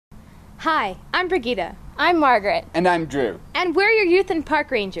Hi, I'm Brigitte. I'm Margaret. And I'm Drew. And we're your youth and park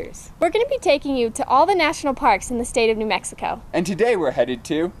rangers. We're going to be taking you to all the national parks in the state of New Mexico. And today we're headed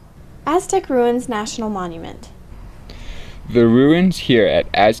to Aztec Ruins National Monument. The ruins here at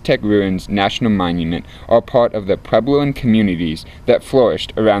Aztec Ruins National Monument are part of the Puebloan communities that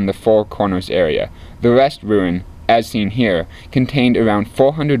flourished around the Four Corners area. The West Ruin, as seen here, contained around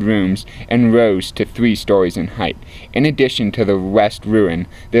 400 rooms and rose to 3 stories in height. In addition to the West Ruin,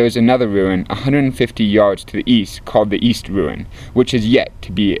 there is another ruin 150 yards to the east called the East Ruin, which is yet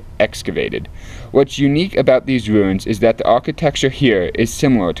to be excavated. What's unique about these ruins is that the architecture here is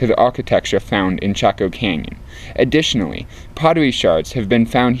similar to the architecture found in Chaco Canyon. Additionally, pottery shards have been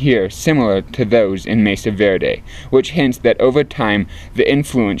found here similar to those in Mesa Verde, which hints that over time the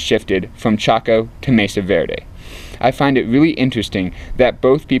influence shifted from Chaco to Mesa Verde. I find it really interesting that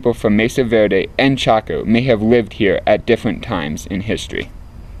both people from Mesa Verde and Chaco may have lived here at different times in history.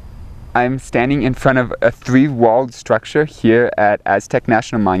 I'm standing in front of a 3-walled structure here at Aztec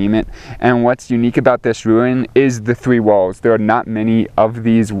National Monument, and what's unique about this ruin is the 3 walls. There are not many of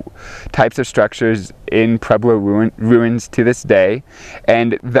these types of structures in Pueblo ruins to this day,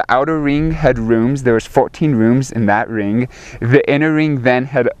 and the outer ring had rooms. There was 14 rooms in that ring. The inner ring then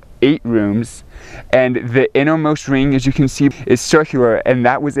had 8 rooms, and the innermost ring, as you can see, is circular, and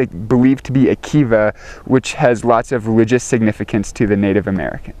that was believed to be a kiva, which has lots of religious significance to the Native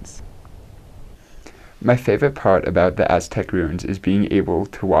Americans. My favorite part about the Aztec ruins is being able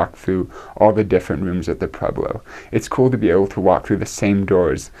to walk through all the different rooms at the Pueblo. It's cool to be able to walk through the same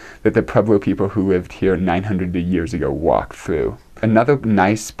doors that the Pueblo people who lived here 900 years ago walked through. Another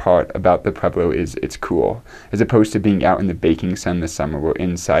nice part about the Pueblo is it's cool. As opposed to being out in the baking sun this summer, we're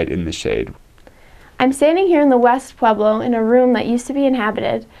inside in the shade. I'm standing here in the West Pueblo in a room that used to be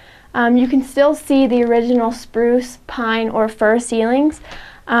inhabited. You can still see the original spruce, pine, or fir ceilings.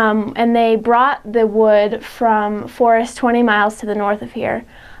 And they brought the wood from forest 20 miles to the north of here.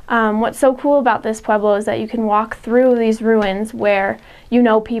 What's so cool about this Pueblo is that you can walk through these ruins where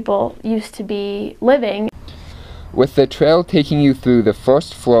people used to be living. With the trail taking you through the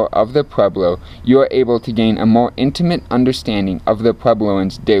first floor of the Pueblo, you are able to gain a more intimate understanding of the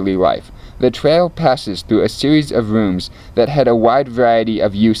Puebloans' daily life. The trail passes through a series of rooms that had a wide variety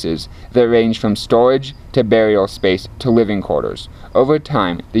of uses that range from storage to burial space to living quarters. Over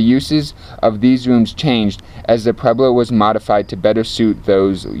time, the uses of these rooms changed as the Pueblo was modified to better suit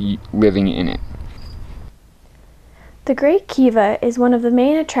those living in it. The Great Kiva is one of the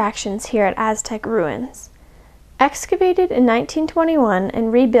main attractions here at Aztec Ruins. Excavated in 1921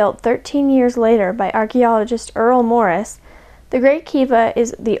 and rebuilt 13 years later by archaeologist Earl Morris, the Great Kiva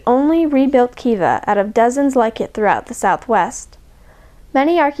is the only rebuilt kiva out of dozens like it throughout the Southwest.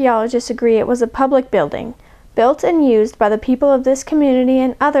 Many archaeologists agree it was a public building, built and used by the people of this community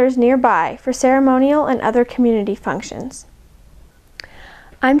and others nearby for ceremonial and other community functions.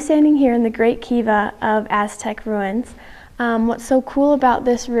 I'm standing here in the Great Kiva of Aztec Ruins. What's so cool about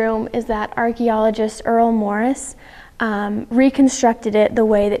this room is that archaeologist Earl Morris reconstructed it the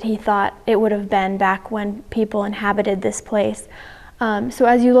way that he thought it would have been back when people inhabited this place. So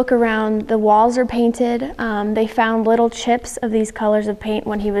as you look around, the walls are painted. They found little chips of these colors of paint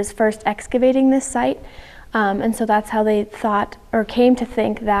when he was first excavating this site. And so that's how they thought, or came to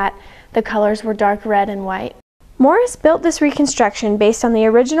think, that the colors were dark red and white. Morris built this reconstruction based on the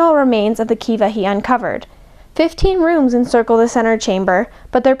original remains of the kiva he uncovered. 15 rooms encircle the center chamber,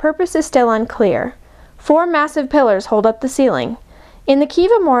 but their purpose is still unclear. 4 massive pillars hold up the ceiling. In the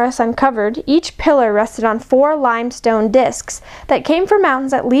kiva Morris uncovered, each pillar rested on 4 limestone discs that came from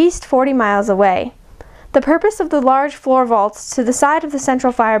mountains at least 40 miles away. The purpose of the large floor vaults to the side of the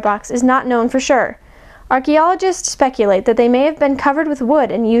central firebox is not known for sure. Archaeologists speculate that they may have been covered with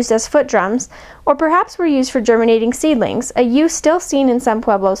wood and used as foot drums, or perhaps were used for germinating seedlings, a use still seen in some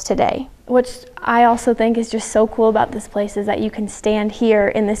pueblos today. Which I also think is just so cool about this place is that you can stand here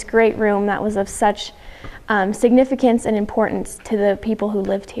in this great room that was of such significance and importance to the people who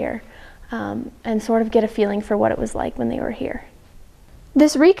lived here, and sort of get a feeling for what it was like when they were here.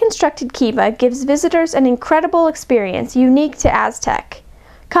 This reconstructed kiva gives visitors an incredible experience unique to Aztec.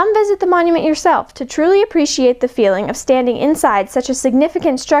 Come visit the monument yourself to truly appreciate the feeling of standing inside such a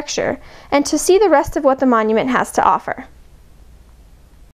significant structure and to see the rest of what the monument has to offer.